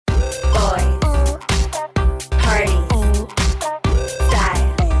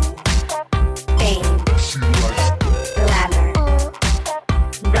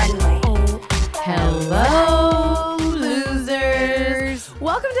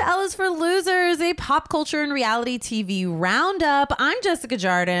to Ella's for Losers, a pop culture and reality TV roundup. I'm Jessica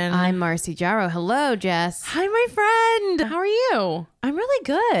Jardin. I'm Marcy Jarrow. Hello, Jess. Hi, my friend. How are you? I'm really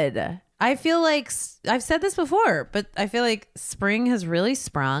good. I feel like I've said this before, but I feel like spring has really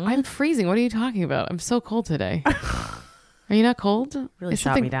sprung. I'm freezing. What are you talking about? I'm so cold today. Are you not cold? Really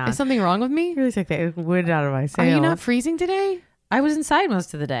shot me down. Is something wrong with me? Really took the wind out of my sails. Are you not freezing today? I was inside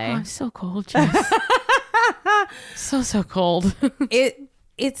most of the day. Oh, I'm so cold, Jess. so cold.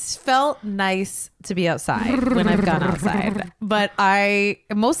 It's felt nice to be outside when I've gone outside, but I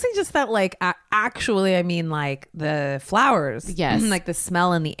mostly just felt like actually, I mean, like the flowers, yes, like the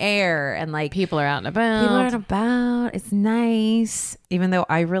smell in the air, and like people are out and about. It's nice, even though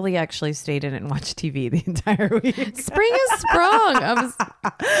I really actually stayed in and watched TV the entire week. Spring has sprung.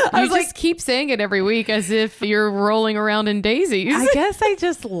 I was like, keep saying it every week as if you're rolling around in daisies. I guess I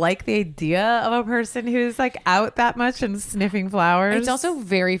just like the idea of a person who's like out that much and sniffing flowers. It's also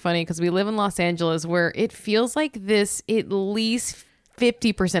very funny because we live in Los Angeles where it feels like this at least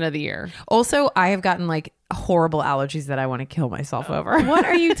 50% of the year. Also, I have gotten like horrible allergies that I want to kill myself over. What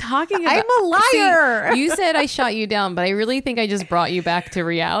are you talking about? I'm a liar. See, you said I shot you down, but I really think I just brought you back to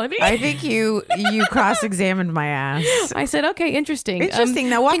reality. I think you cross-examined my ass. I said, okay, interesting.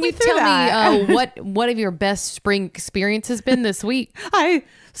 Now walk me through that. Can you tell me what of your best spring experience has been this week? I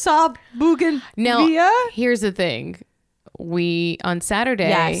saw Bougainvillea. Now, here's the thing. On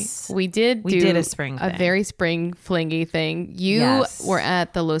Saturday, we did a spring thing. A very spring flingy thing. You were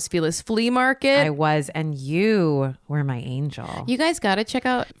at the Los Feliz flea market. I was, and you were my angel. You guys got to check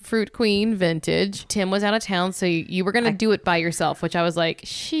out Fruit Queen Vintage. Tim was out of town, so you were going to do it by yourself, which I was like,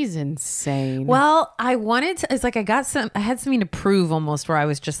 she's insane. Well, I wanted to, it's like I had something to prove almost, where I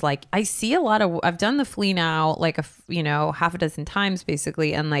was just like, I see I've done the flea now like half a dozen times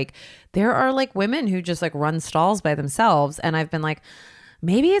basically, and like there are like women who just like run stalls by themselves, and I've been like,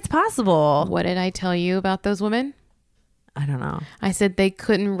 maybe it's possible. What did I tell you about those women? I don't know. I said they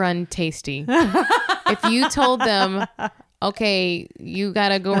couldn't run Tasty. If you told them, okay, you got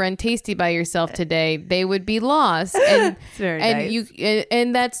to go run Tasty by yourself today, they would be lost. And nice.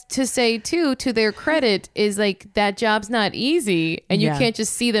 And that's to say too, to their credit, is like that job's not easy, and you can't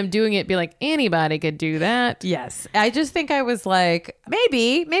just see them doing it, be like, anybody could do that. Yes. I just think I was like,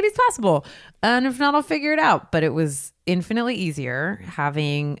 maybe it's possible. And if not, I'll figure it out. But it was infinitely easier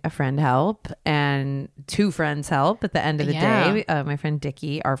having a friend help and two friends help at the end of the day. My friend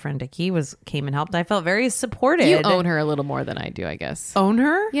Dickie, came and helped. I felt very supported. You own her a little more than I do, I guess. Own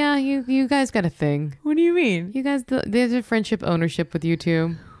her? Yeah, you guys got a thing. What do you mean? You guys, there's a friendship ownership with you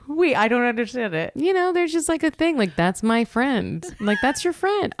two. Wait, I don't understand it. You know, there's just like a thing, like that's my friend, like that's your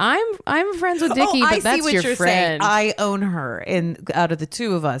friend. I'm friends with Dickie, but that's your friend. Saying. I own her out of the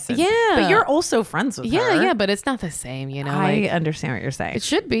two of us. Yeah, but you're also friends with her. Yeah, but it's not the same. You know, I understand what you're saying. It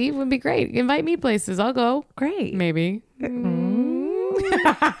should be. It would be great. Invite me places. I'll go. Great, maybe. You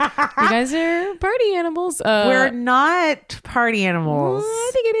guys are party animals. We're not party animals.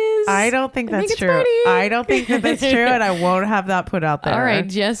 I think it is. I don't think that's true. I don't think that's true, and I won't have that put out there. All right,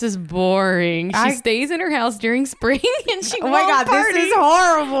 Jess is boring. She stays in her house during spring, and she won't party. This is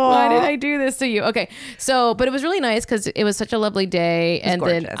horrible. Why did I do this to you? Okay, but it was really nice because it was such a lovely day, and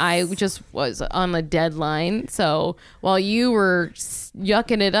gorgeous. then I just was on the deadline. So while you were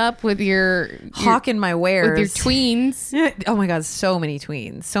yucking it up with your hawking my wares with your tweens. Oh my god, so many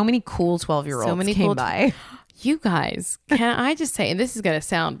tweens, so many cool 12-year-olds came by. You guys, can I just say, and this is gonna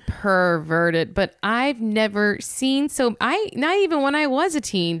sound perverted, but I've never seen not even when I was a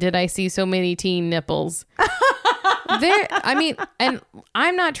teen did I see so many teen nipples. And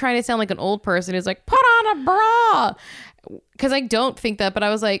I'm not trying to sound like an old person who's like, put on a bra, because I don't think that, but I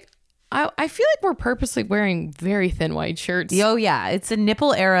was like, I feel like we're purposely wearing very thin white shirts. Oh yeah, it's a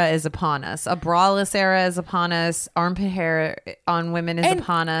nipple era is upon us. A braless era is upon us. Armpit hair on women is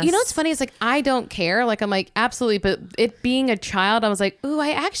upon us. You know what's funny? It's like I don't care. Like I'm like absolutely, but it being a child, I was like, ooh,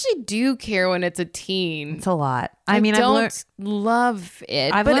 I actually do care when it's a teen. It's a lot. I don't love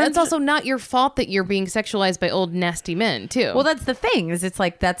it, but it's also not your fault that you're being sexualized by old nasty men too. Well, that's the thing is it's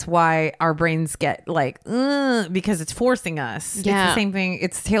like that's why our brains get like because it's forcing us. Yeah. It's the same thing.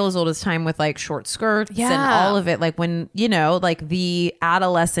 It's tale as old as time with like short skirts and all of it. Like when like the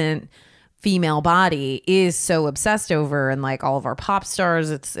adolescent female body is so obsessed over, and like all of our pop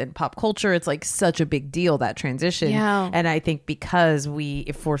stars, it's in pop culture, it's like such a big deal, that transition. And I think because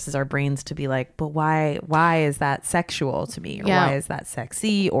it forces our brains to be like, but why is that sexual to me, or why is that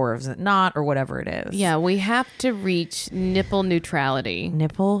sexy, or is it not, or whatever it is. We have to reach nipple neutrality,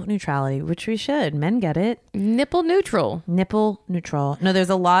 which we should. Men get it. Nipple neutral. No,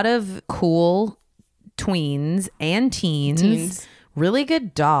 there's a lot of cool tweens and teens really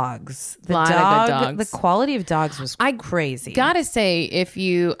good dogs. The Lot of good dogs. The quality of dogs was crazy. Gotta say,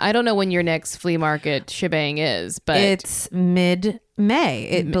 I don't know when your next flea market shebang is, but it's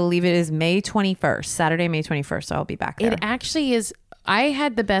mid-May. I believe it is May 21st, Saturday, May 21st. So I'll be back there. it actually is. I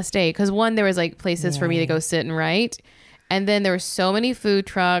had the best day because one, there was like places for me to go sit and write. And then there were so many food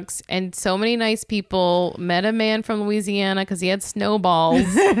trucks and so many nice people. Met a man from Louisiana because he had snowballs.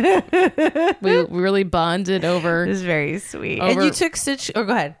 We really bonded over. It was very sweet. And you took such... Oh,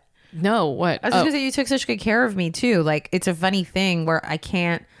 go ahead. No, what? I was just going to say, you took such good care of me, too. Like, it's a funny thing where I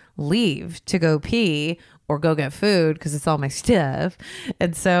can't leave to go pee or go get food because it's all my stuff.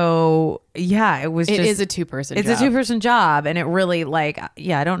 And so, yeah, it is a two-person job. It's a two-person job. And it really, like,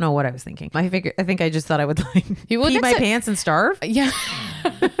 yeah, I don't know what I was thinking. I think I just thought I would, like, pee my pants and starve. Yeah.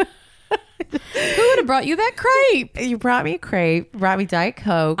 Who would have brought you that crepe? You brought me a crepe, brought me Diet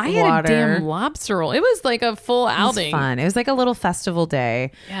Coke, I had a damn lobster roll. It was like a full outing. It was fun. It was like a little festival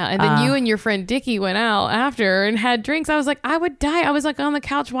day. Yeah, and then you and your friend Dickie went out after and had drinks. I was like, I would die. I was like on the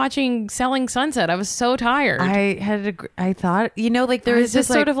couch watching Selling Sunset. I was so tired. I thought, like there was this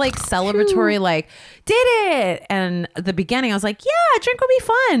sort of like celebratory, like, did it. And at the beginning I was like, yeah, drink will be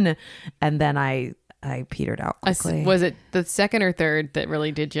fun. And then I petered out quickly. Was it the second or third that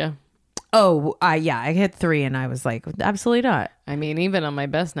really did you? Oh, yeah, I hit 3 and I was like, absolutely not. I mean, even on my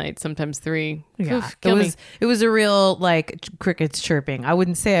best night, sometimes 3. Yeah, Oof, it was a real like crickets chirping. I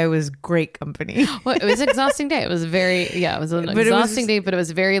wouldn't say I was great company. Well, it was an exhausting day. It was an exhausting day, but it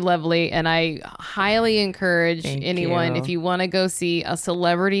was very lovely. And I highly encourage anyone, if you want to go see a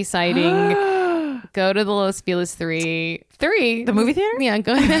celebrity sighting, go to the Los Feliz 3. The movie theater? Yeah,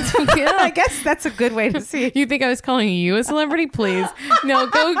 go ahead. Yeah. I guess that's a good way to see it. You think I was calling you a celebrity? Please. No,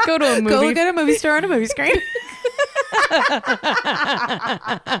 go to a movie. Go get a movie store on a movie screen.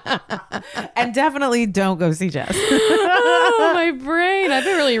 And definitely don't go see Jess. Oh, my brain. I've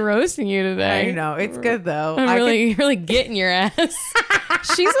been really roasting you today. I know. It's good though. I'm really getting your ass.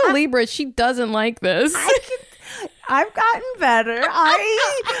 She's a Libra. She doesn't like this. I've gotten better.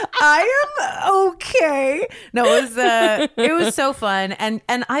 I am okay. No, it was so fun, and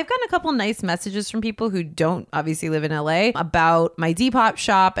I've gotten a couple nice messages from people who don't obviously live in LA about my Depop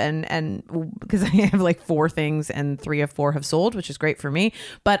shop, and because I have like 4 things and 3 of 4 have sold, which is great for me.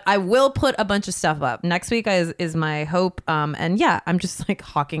 But I will put a bunch of stuff up next week. Is my hope. And yeah, I'm just like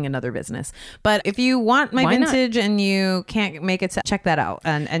hawking another business. But if you want my vintage and you can't make it, check that out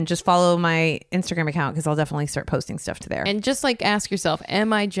and just follow my Instagram account because I'll definitely start posting stuff to there. And just like ask yourself,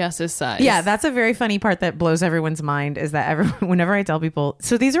 am I Jess's size? Yeah, that's a very funny part that blows everyone's mind is that whenever I tell people,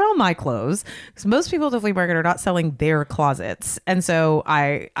 so these are all my clothes, because most people at the flea market are not selling their closets. And so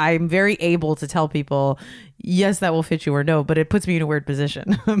I'm very able to tell people, yes, that will fit you or no, but it puts me in a weird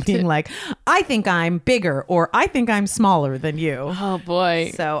position being like, I think I'm bigger or I think I'm smaller than you. Oh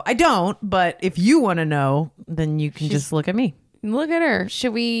boy. So I don't, but if you want to know, then you can just look at me. Look at her.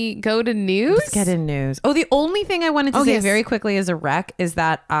 Should we go to news? Let's get in news. Oh, the only thing I wanted to say very quickly as a rec is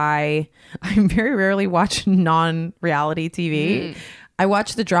that I very rarely watch non-reality TV. I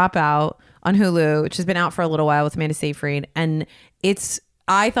watch The Dropout on Hulu, which has been out for a little while with Amanda Seyfried, and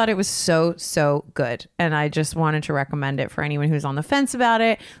I thought it was so good, and I just wanted to recommend it for anyone who's on the fence about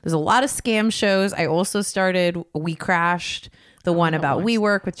it. There's a lot of scam shows. I also started We Crashed, the one about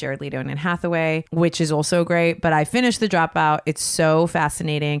WeWork with Jared Leto and Anne Hathaway, which is also great. But I finished The Dropout. It's so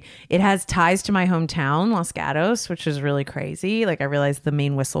fascinating. It has ties to my hometown, Los Gatos, which is really crazy. Like I realized the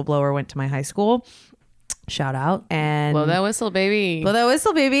main whistleblower went to my high school. Shout out. And blow that whistle, baby. Blow that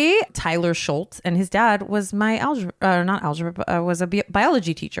whistle, baby. Tyler Schultz and his dad was my was a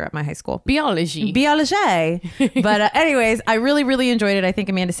biology teacher at my high school. Biology. But anyways, I really, really enjoyed it. I think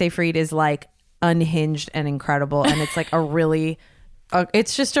Amanda Seyfried is like unhinged and incredible, and it's like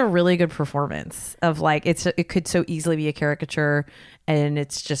it's just a really good performance of like it could so easily be a caricature, and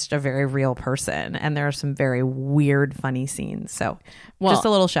it's just a very real person, and there are some very weird funny scenes. So just a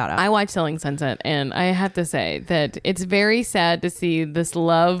little shout out. I watched Selling Sunset, and I have to say that it's very sad to see this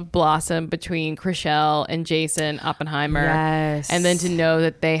love blossom between Chrishell and Jason Oppenheimer. Yes. And then to know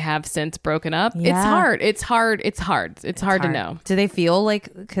that they have since broken up. Yeah. It's hard to know. Do they feel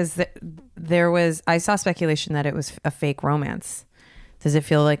like, because I saw speculation that it was a fake romance. Does it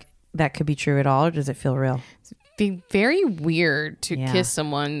feel like that could be true at all, or does it feel real? It's very weird to kiss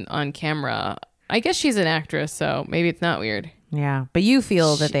someone on camera. I guess she's an actress, so maybe it's not weird. Yeah, but you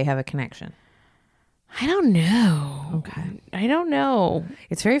feel that they have a connection. I don't know. Okay. I don't know.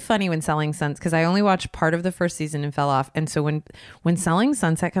 It's very funny when Selling Sunset, because I only watched part of the first season and fell off. And so when Selling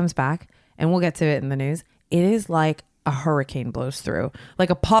Sunset comes back, and we'll get to it in the news, it is like a hurricane blows through, like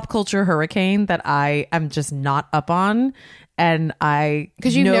a pop culture hurricane that I am just not up on. And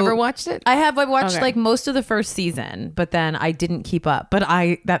because you've never watched it? I watched like most of the first season, but then I didn't keep up. But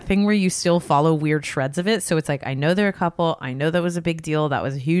that thing where you still follow weird shreds of it. So it's like, I know they're a couple. I know that was a big deal. That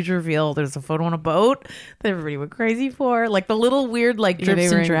was a huge reveal. There's a photo on a boat that everybody went crazy for. Like the little weird like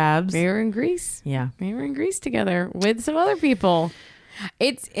drips and drabs. They were in Greece. Yeah. They were in Greece together with some other people.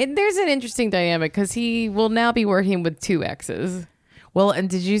 There's an interesting dynamic because he will now be working with 2 exes. Well, and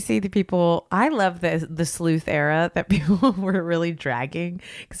did you see the people? I love the sleuth era that people were really dragging,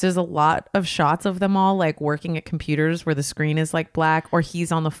 because there's a lot of shots of them all like working at computers where the screen is like black, or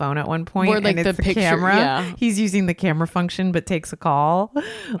he's on the phone at one point, or like and it's the picture, camera. yeah. He's using the camera function but takes a call,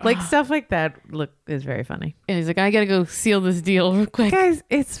 like stuff like that. Look, is very funny. And he's like, I gotta go seal this deal real quick, guys.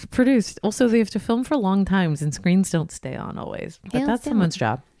 It's produced. Also, they have to film for long times, and screens don't stay on always. But that's someone's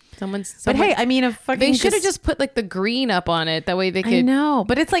job. But hey, I mean, they should have just put like the green up on it. That way they could. I know,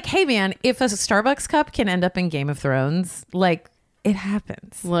 but it's like, hey man, if a Starbucks cup can end up in Game of Thrones, like it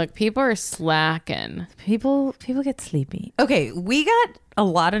happens. Look, people are slacking. People get sleepy. Okay, we got a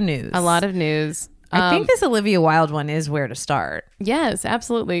lot of news. I think this Olivia Wilde one is where to start. Yes,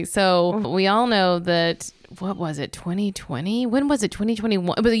 absolutely. So we all know that, what was it, 2020? When was it,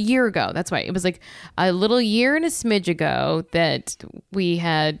 2021? It was a year ago. That's right. It was like a little year and a smidge ago that we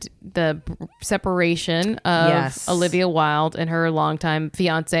had the separation of Olivia Wilde and her longtime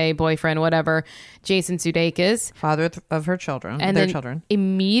fiance, boyfriend, whatever, Jason Sudeikis. Father of her children. And their children.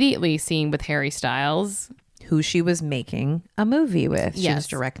 Immediately seen with Harry Styles, who she was making a movie with. She was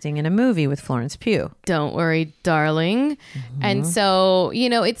directing in a movie with Florence Pugh. Don't worry, darling. Mm-hmm. And so,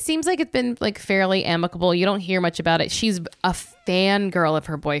 it seems like it's been like fairly amicable. You don't hear much about it. She's a fangirl of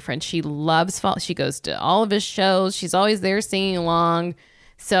her boyfriend. She loves she goes to all of his shows. She's always there singing along.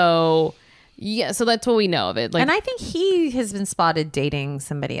 So, yeah, so that's what we know of it. Like, and I think he has been spotted dating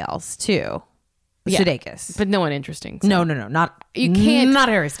somebody else too. Yeah, Sudeikis, but no one interesting. So. No, not you can't. Not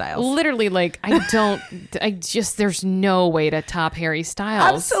Harry Styles. Literally, like there's no way to top Harry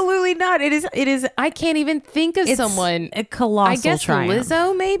Styles. Absolutely not. It is. I can't even think of someone. A colossal. I guess triumph.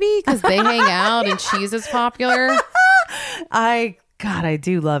 Lizzo maybe, because they hang out and she's as popular. God, I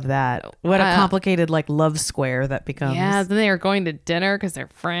do love that. What a complicated like love square that becomes. Yeah, then they are going to dinner because they're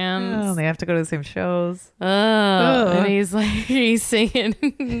friends. Oh, they have to go to the same shows. And he's singing,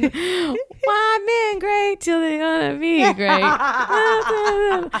 "Why men great till they gonna be great."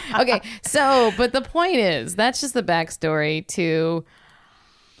 Okay, so but the point is, that's just the backstory to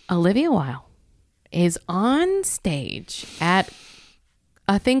Olivia Wilde is on stage at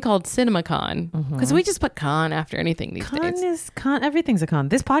a thing called CinemaCon, because we just put con after anything these days. Everything's a con.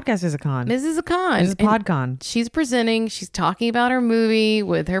 This podcast is a con. This is a con. This is PodCon. She's presenting. She's talking about her movie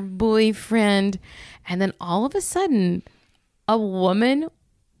with her boyfriend, and then all of a sudden, a woman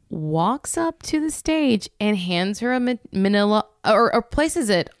walks up to the stage and hands her a manila or places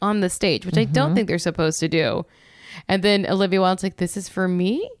it on the stage, which I don't think they're supposed to do. And then Olivia Wilde's like, "This is for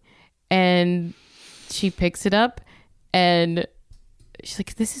me," and she picks it up and she's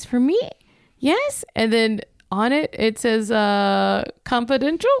like, "This is for me?" "Yes." And then on it, it says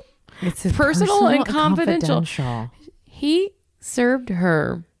confidential. It's personal and confidential. confidential. He served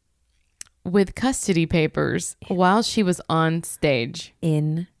her with custody papers while she was on stage.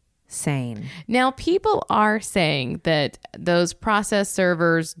 Insane. Now, people are saying that those process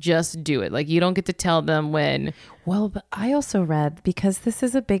servers just do it. Like, you don't get to tell them when. Well, but I also read, because this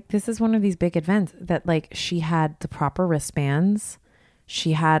is one of these big events, that like she had the proper wristbands.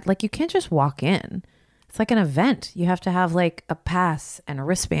 She had, like, you can't just walk in. It's like an event. You have to have like a pass and a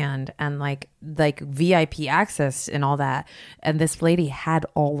wristband and like VIP access and all that. And this lady had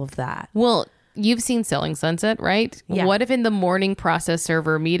all of that. Well, you've seen Selling Sunset, right? Yeah. What if in the morning process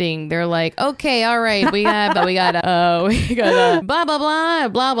server meeting, they're like, "Okay, all right, we got blah, blah, blah,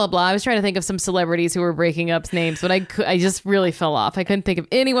 blah, blah, blah." I was trying to think of some celebrities who were breaking up names, but I just really fell off. I couldn't think of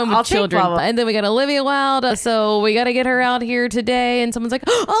anyone with children. Blah, blah. And then we got Olivia Wilde. So we got to get her out here today. And someone's like,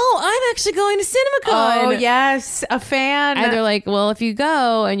 "Oh, I'm actually going to CinemaCon." Oh, yes. A fan. And they're like, "Well, if you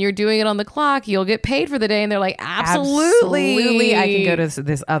go and you're doing it on the clock, you'll get paid for the day." And they're like, Absolutely. I can go to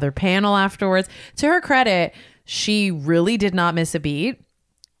this other panel afterwards. To her credit, she really did not miss a beat.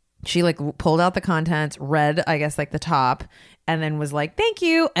 She like pulled out the contents, read, I guess, like the top, and then was like, "Thank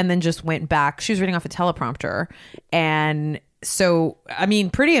you," and then just went back. She was reading off a teleprompter. And so, I mean,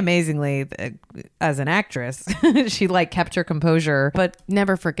 pretty amazingly, as an actress, she like kept her composure. But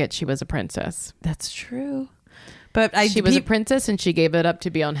never forget she was a princess. That's true. But she was a princess and she gave it up to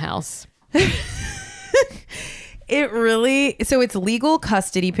be on House. It really, so it's legal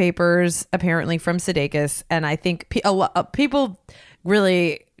custody papers apparently from Sudeikis, and I think a lot people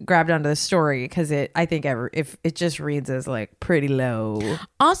really grabbed onto the story because I think if it just reads as like pretty low.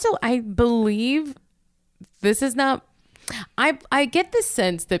 Also, I believe this is not. I get the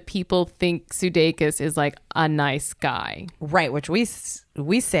sense that people think Sudeikis is like a nice guy, right? Which we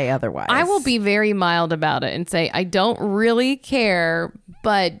say otherwise. I will be very mild about it and say I don't really care,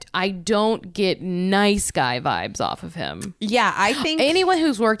 but I don't get nice guy vibes off of him. Yeah, I think anyone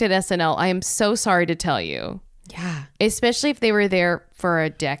who's worked at SNL, I am so sorry to tell you. Yeah, especially if they were there for a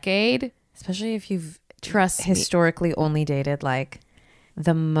decade. Especially if you've trust historically only dated like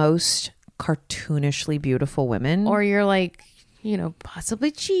the most cartoonishly beautiful women, or you're like, you know,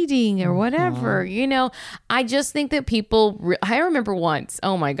 possibly cheating or whatever, you know. I just think that people I remember once,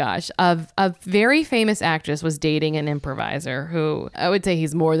 oh my gosh, a very famous actress was dating an improviser who I would say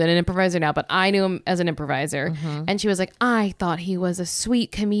he's more than an improviser now, but I knew him as an improviser. And she was like, I thought he was a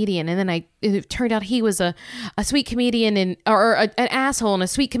sweet comedian, and then it turned out he was a sweet comedian or an asshole in a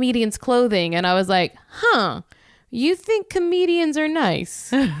sweet comedian's clothing. And I was like, you think comedians are nice?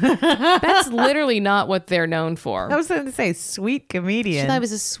 That's literally not what they're known for. I was going to say sweet comedian. She thought I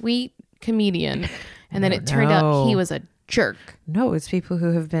was a sweet comedian, and then it turned out he was a jerk. No, it's people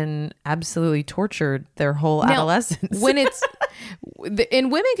who have been absolutely tortured their whole adolescence. When it's and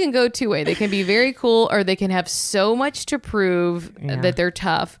women can go two ways. They can be very cool, or they can have so much to prove that they're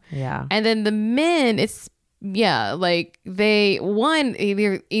tough. Yeah, and then the men, it's. Yeah, like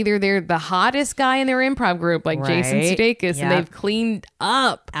either they're the hottest guy in their improv group, like Jason Sudeikis, and they've cleaned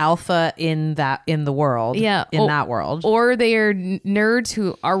up alpha in the world. Yeah, in that world, or they are nerds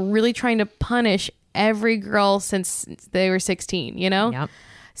who are really trying to punish every girl since they were 16. You know. Yep.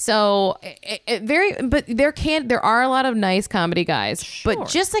 So but there are a lot of nice comedy guys, but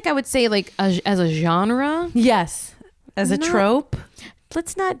just like I would say, like as a genre, yes, as a trope.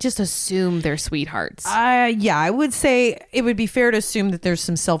 Let's not just assume they're sweethearts. Yeah, I would say it would be fair to assume that there's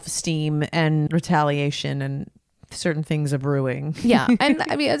some self-esteem and retaliation and certain things are brewing. Yeah. And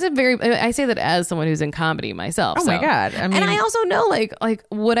I mean, I say that as someone who's in comedy myself. Oh my God. I mean, and I also know like,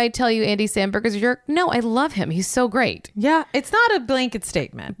 would I tell you Andy Samberg is a jerk? No, I love him. He's so great. Yeah. It's not a blanket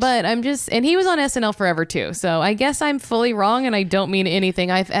statement. But and he was on SNL forever too. So I guess I'm fully wrong and I don't mean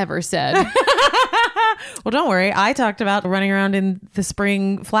anything I've ever said. Well, don't worry. I talked about running around in the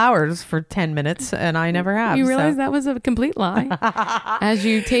spring flowers for 10 minutes and I never have. You realize that was a complete lie as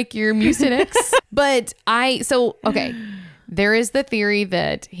you take your Mucinex. But okay. There is the theory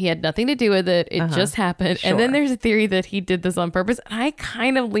that he had nothing to do with it. It just happened. Sure. And then there's a theory that he did this on purpose. I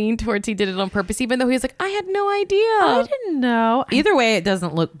kind of lean towards he did it on purpose, even though he was like, I had no idea. I didn't know. Either way, it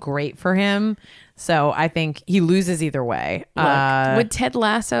doesn't look great for him. So I think he loses either way. Look, would Ted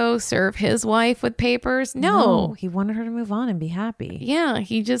Lasso serve his wife with papers? No. He wanted her to move on and be happy. Yeah,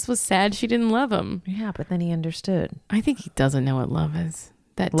 he just was sad she didn't love him. Yeah, but then he understood. I think he doesn't know what love is.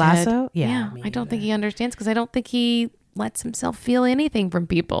 That Lasso? Ted, yeah. I don't think he understands because I don't think he lets himself feel anything from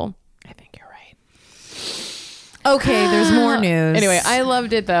people. I think you're right. Okay, there's more news. Anyway, I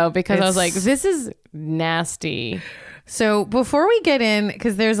loved it though because I was like, this is nasty. So before we get in,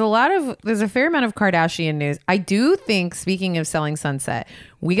 because there's a fair amount of Kardashian news. I do think, speaking of Selling Sunset,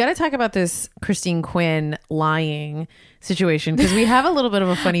 we got to talk about this Christine Quinn lying situation because we have a little bit of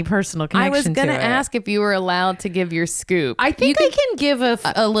a funny personal connection. I was going to to ask if you were allowed to give your scoop. I think I can give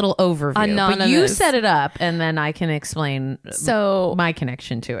a little overview. Anonymous. But you set it up and then I can explain my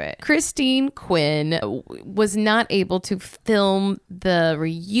connection to it. Christine Quinn was not able to film the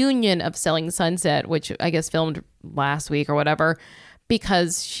reunion of Selling Sunset, which I guess filmed last week or whatever,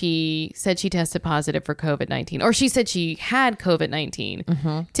 because she said she tested positive for COVID-19, or she said she had COVID-19.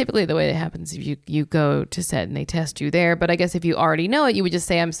 Mm-hmm. Typically the way that happens is you go to set and they test you there. But I guess if you already know it, you would just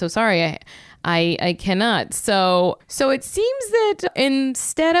say, I'm so sorry, I cannot. So it seems that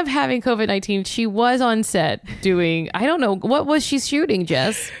instead of having COVID-19, she was on set doing, I don't know, what was she shooting,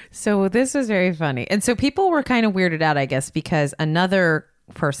 Jess? So this was very funny. And so people were kind of weirded out, I guess, because another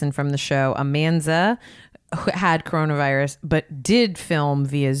person from the show, Amanza, had coronavirus but did film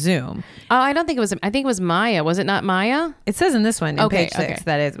via Zoom. Oh, I think it was Maya. Was it not Maya? It says in this one, in page 6,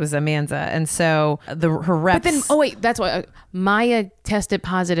 that it was Amanza. And so her reps... But then, that's why Maya tested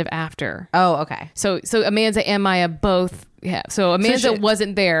positive after. Oh, okay. So Amanza and Maya both have. So Amanza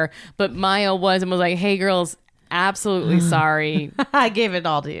wasn't there, but Maya was and was like, hey girls, absolutely sorry. I gave it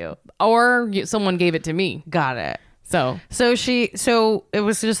all to you. Or someone gave it to me. Got it. So it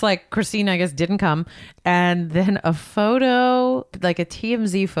was just like Christine, I guess, didn't come. And then a photo, like a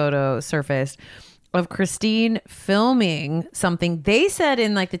TMZ photo surfaced of Christine filming something. They said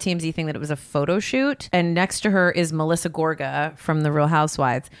in like the TMZ thing that it was a photo shoot, and next to her is Melissa Gorga from The Real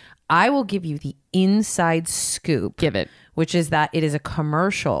Housewives. I will give you the inside scoop. Give it. Which is that it is a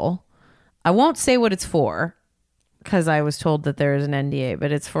commercial. I won't say what it's for because I was told that there is an NDA,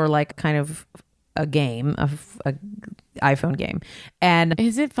 but it's for like kind of a game, a iPhone game. And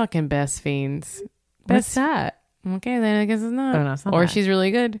is it fucking Best Fiends? What's that? Okay, then I guess it's not. Oh, no, it's not or that. she's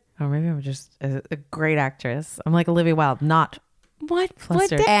really good. Or maybe I'm just a great actress. I'm like Olivia Wilde, not what?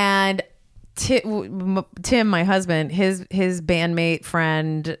 flustered. What and Tim, my husband, his bandmate,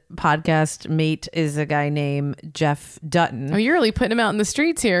 friend, podcast mate is a guy named Jeff Dutton. Oh, you're really putting him out in the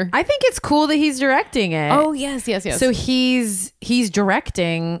streets here. I think it's cool that he's directing it. Oh, yes. So he's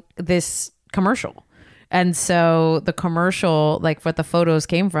directing this commercial. And so the commercial, like what the photos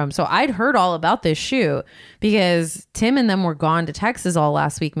came from. So I'd heard all about this shoot because Tim and them were gone to Texas all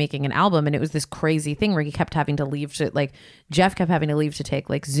last week making an album. And it was this crazy thing where he kept having to leave to like, Jeff kept having to leave to take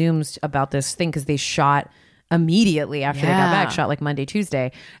like Zooms about this thing because they shot immediately after they got back, shot like Monday,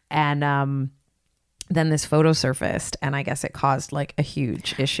 Tuesday. And then this photo surfaced and I guess it caused like a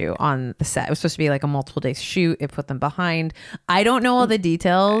huge issue on the set. It was supposed to be like a multiple day shoot. It put them behind. I don't know all the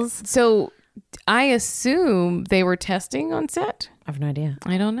details. So I assume they were testing on set. I have no idea.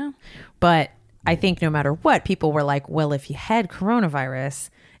 I don't know. But I think no matter what, people were like, well, if you had coronavirus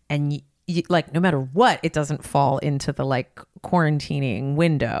and you, like, no matter what, it doesn't fall into the like quarantining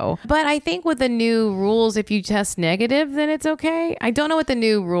window. But I think with the new rules, if you test negative, then it's okay. I don't know what the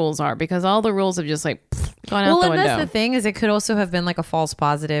new rules are because all the rules have just like gone out the window. Well, and that's the thing is it could also have been like a false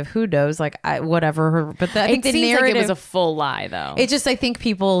positive. Who knows? Like whatever. But I think it the seems narrative, like it was a full lie though. It just, I think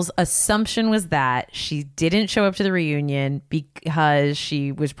people's assumption was that she didn't show up to the reunion because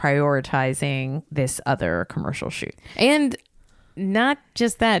she was prioritizing this other commercial shoot. And not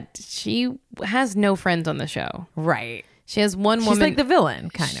just that, she has no friends on the show. Right. She has one woman. She's like the villain,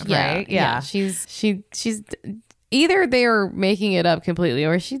 kind of, right? Yeah. She's either they're making it up completely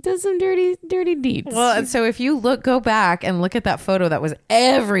or she does some dirty deeds. Well, and so if you go back and look at that photo that was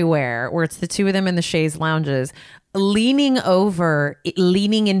everywhere, where it's the two of them in the chaise lounges, leaning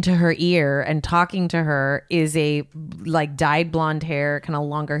into her ear and talking to her is a like dyed blonde hair, kind of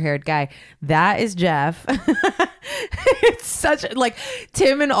longer haired guy. That is Jeff. It's such like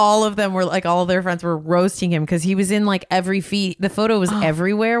Tim and all of them were like, all of their friends were roasting him because he was in like every feed. The photo was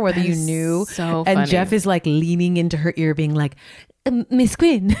everywhere, whether you knew. So and funny. Jeff is like leaning into her ear, being like, Miss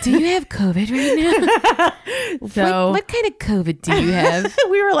Quinn, do you have COVID right now? So what kind of COVID do you have?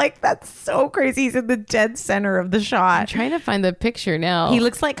 We were like, that's so crazy. He's in the dead center of the shot. I'm trying to find the picture now. He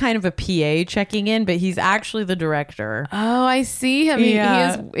looks like kind of a PA checking in, but he's actually the director. Oh, I see him.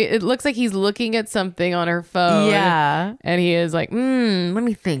 Yeah. He is. It looks like he's looking at something on her phone. Yeah. And he is like, let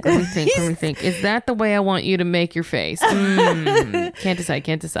me think. Is that the way I want you to make your face? Can't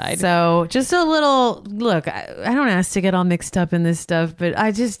decide. So just a little look. I don't ask to get all mixed up in this stuff, but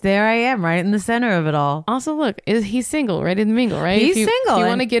there I am, right in the center of it all. Also, look, he's single, ready to mingle, right? He's single. If you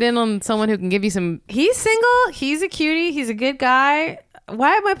want to get in on someone who can give you some... He's single. He's a cutie. He's a good guy.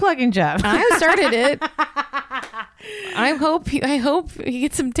 Why am I plugging Jeff? I started it. I hope he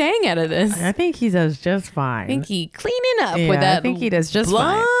gets some tang out of this. I think he does just fine. I think he cleaning up with that. I think he does just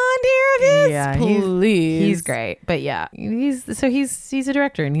blonde fine. hair of his. Yeah, please. He's great. But yeah, he's a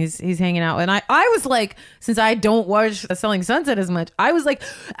director and he's hanging out. And I was like, since I don't watch Selling Sunset as much, I was like,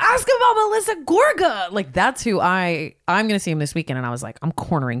 ask about Melissa Gorga. Like that's who I'm gonna see him this weekend. And I was like, I'm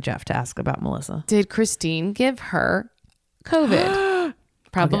cornering Jeff to ask about Melissa. Did Christine give her COVID?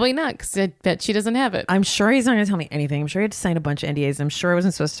 Probably not, because I bet she doesn't have it. I'm sure he's not going to tell me anything. I'm sure he had to sign a bunch of NDAs. I'm sure I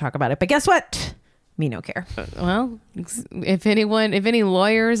wasn't supposed to talk about it. But guess what? Me no care. Well, if any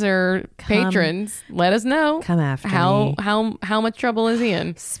lawyers or patrons, let us know. Come after me. me. How much trouble is he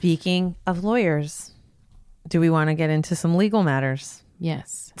in? Speaking of lawyers, do we want to get into some legal matters?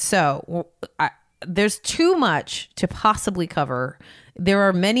 Yes. So there's too much to possibly cover. There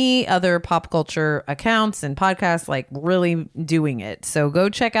are many other pop culture accounts and podcasts like really doing it. So go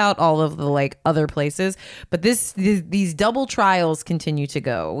check out all of the like other places. But these double trials continue to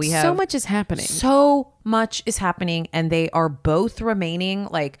go. We have so much is happening. So much is happening, and they are both remaining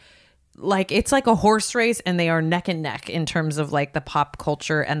like it's like a horse race, and they are neck and neck in terms of like the pop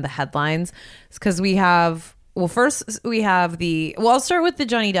culture and the headlines. Because we have I'll start with the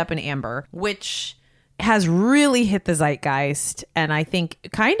Johnny Depp and Amber, which has really hit the zeitgeist, and I think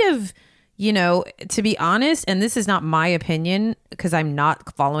kind of, you know, to be honest, and this is not my opinion because I'm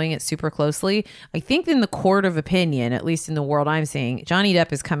not following it super closely, I think in the court of opinion, at least in the world I'm seeing, Johnny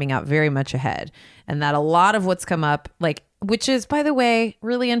Depp is coming out very much ahead. And that a lot of what's come up, like, which is, by the way,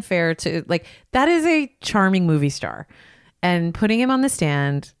 really unfair to, like, that is a charming movie star. And putting him on the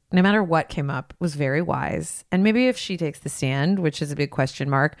stand, no matter what came up, was very wise. And maybe if she takes the stand, which is a big question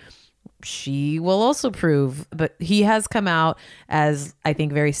mark, she will also prove. But he has come out as, I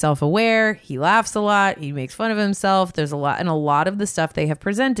think, very self-aware. He laughs a lot. He makes fun of himself. There's a lot. And a lot of the stuff they have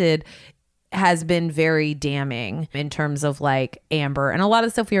presented has been very damning in terms of like Amber. And a lot of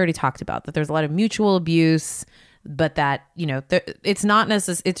the stuff we already talked about, that there's a lot of mutual abuse, but that, you know, it's not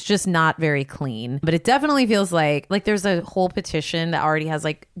necessarily, it's just not very clean. But it definitely feels like there's a whole petition that already has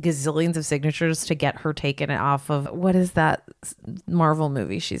like gazillions of signatures to get her taken off of, what is that Marvel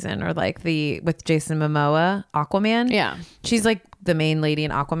movie she's in, or like with Jason Momoa, Aquaman. Yeah, she's like the main lady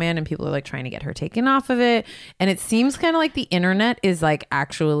in Aquaman, and people are like trying to get her taken off of it. And it seems kind of like the internet is like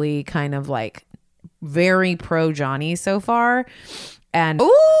actually kind of like very pro Johnny so far. And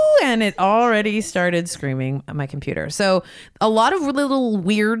it already started screaming at my computer. So a lot of little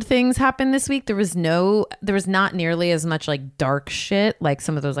weird things happened this week. There was not nearly as much like dark shit, like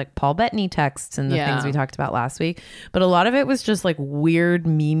some of those like Paul Bettany texts and the things we talked about last week. But a lot of it was just like weird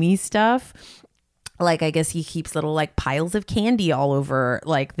memey stuff. Like, I guess he keeps little like piles of candy all over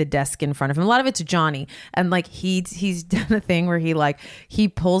like the desk in front of him. A lot of it's Johnny. And like he's done a thing where he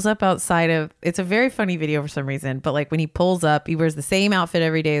pulls up outside of, it's a very funny video for some reason, but like when he pulls up, he wears the same outfit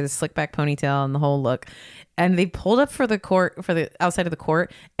every day, the slick back ponytail and the whole look. And they pulled up for the outside of the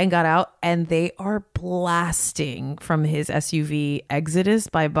court and got out, and they are blasting from his SUV Exodus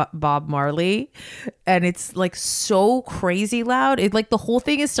by Bob Marley. And it's like so crazy loud. It like the whole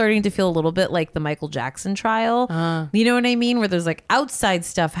thing is starting to feel a little bit like the Michael Jackson trial. You know what I mean? Where there's like outside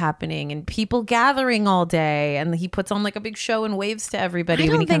stuff happening and people gathering all day, and he puts on like a big show and waves to everybody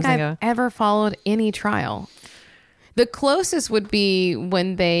when he comes and goes. I don't think I've ever followed any trial. The closest would be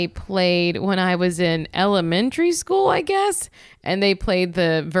when they played, when I was in elementary school, I guess, and they played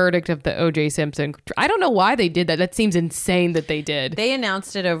the verdict of the O.J. Simpson. I don't know why they did that. That seems insane that they did. They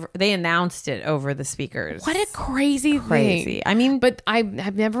announced it over the speakers. What a crazy thing. I mean, but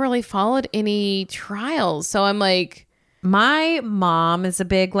I've never really followed any trials, so I'm like, my mom is a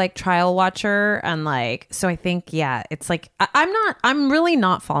big like trial watcher, and like, so I think, yeah, it's like I'm really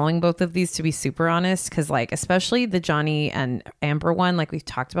not following both of these, to be super honest, because like especially the Johnny and Amber one, like we've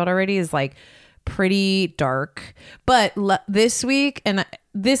talked about already, is like pretty dark. But this week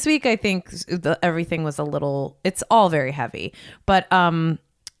I think everything was it's all very heavy. But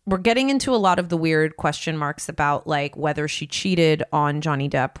we're getting into a lot of the weird question marks about like whether she cheated on Johnny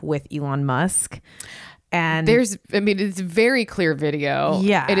Depp with Elon Musk. And it's a very clear video.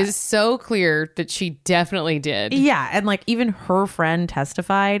 Yeah. It is so clear that she definitely did. Yeah. And like even her friend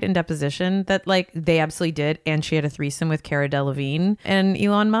testified in deposition that like they absolutely did. And she had a threesome with Cara Delevingne and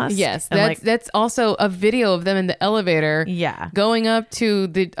Elon Musk. Yes. That's also a video of them in the elevator. Yeah. Going up to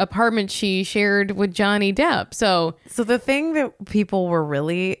the apartment she shared with Johnny Depp. So the thing that people were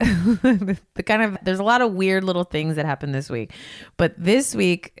really there's a lot of weird little things that happened this week. But this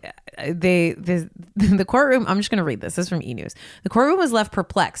week, the courtroom, I'm just going to read this. This is from E! News. The courtroom was left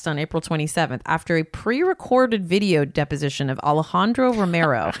perplexed on April 27th after a pre-recorded video deposition of Alejandro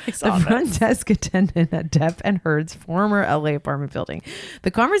Romero, the front desk attendant at Depp and Heard's former LA apartment building. The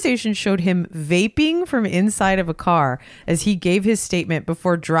conversation showed him vaping from inside of a car as he gave his statement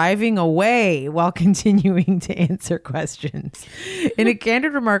before driving away while continuing to answer questions. In a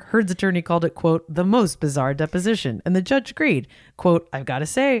candid remark, Heard's attorney called it, quote, the most bizarre deposition. And the judge agreed, quote, I've got to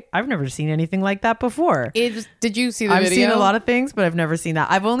say, I've never seen anything like that before. Did you see the video? I've seen a lot of things, but I've never seen that.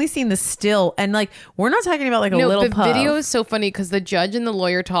 I've only seen the still, and like we're not talking about like a little pub. The video is so funny because the judge and the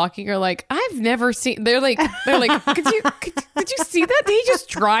lawyer talking are like, I've never seen. They're like, did you see that? Did he just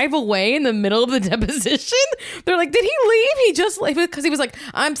drive away in the middle of the deposition? They're like, did he leave? He just like, because he was like,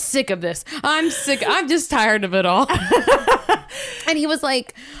 I'm sick of this. I'm just tired of it all. And he was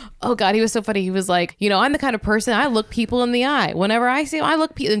like, oh God, he was so funny. He was like, I'm the kind of person, I look people in the eye. Whenever I see him, I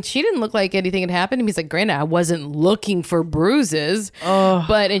look people, and she didn't look like anything had happened. And he's like, granted, I wasn't looking for bruises,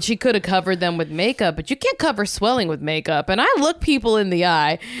 and she could have covered them with makeup, but you can't cover swelling with makeup. And I look people in the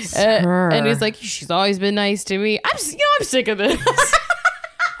eye. And he's like, she's always been nice to me. I'm sick of this.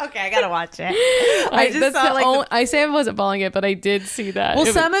 Okay, I gotta watch it. I say I wasn't following it, but I did see that. Well,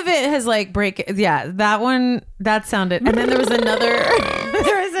 some of it has like that one that sounded, and then there was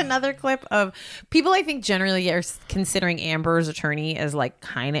another clip of people I think generally are considering Amber's attorney as like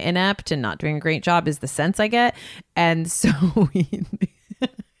kind of inept and not doing a great job, is the sense I get. And so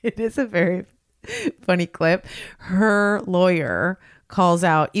It is a very funny clip. Her lawyer calls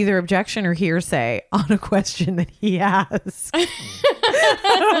out either objection or hearsay on a question that he asked. And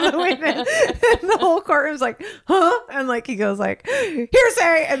the whole courtroom's like, huh? And like he goes like,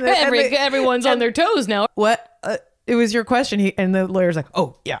 hearsay. And then everyone's on their toes now. What? It was your question. And the lawyer's like,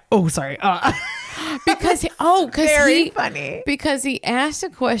 oh yeah. Oh, sorry. Because funny. Because he asked a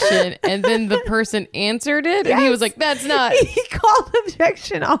question and then the person answered it, and he was like, "That's not." He called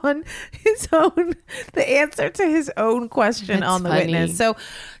objection on his own, the answer to his own question on the witness. So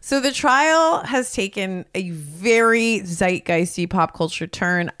the trial has taken a very zeitgeisty pop culture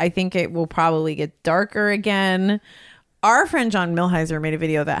turn. I think it will probably get darker again. Our friend John Milheiser made a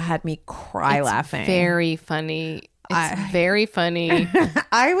video that had me cry laughing. Very funny. It's very funny.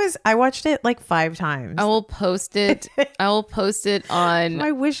 I watched it like 5 times. I will post it. On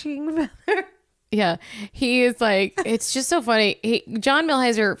my wishing feather. Yeah, he is like, it's just so funny. John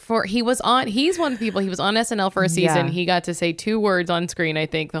Milheiser, he's one of the people, he was on SNL for a season. Yeah. He got to say 2 words on screen. I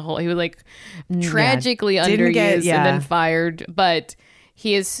think he was like tragically underused and then fired, but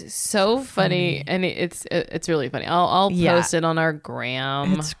he is so funny, and it's really funny. I'll post it on our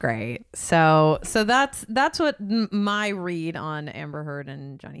gram. It's great. So that's what my read on Amber Heard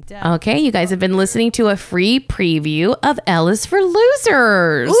and Johnny Depp. Okay, you guys have been listening to a free preview of L is for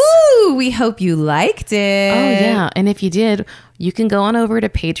Losers. Ooh, we hope you liked it. Oh yeah, and if you did, you can go on over to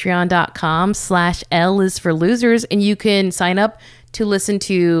patreon.com/L is for Losers, and you can sign up to listen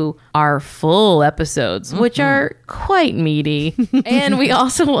to our full episodes, which are quite meaty. And we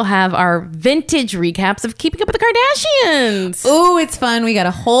also will have our vintage recaps of Keeping Up with the Kardashians. Oh, it's fun. We got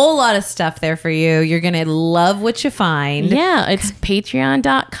a whole lot of stuff there for you. You're going to love what you find. Yeah, it's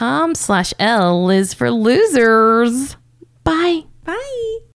patreon.com/L is for Losers. Bye. Bye.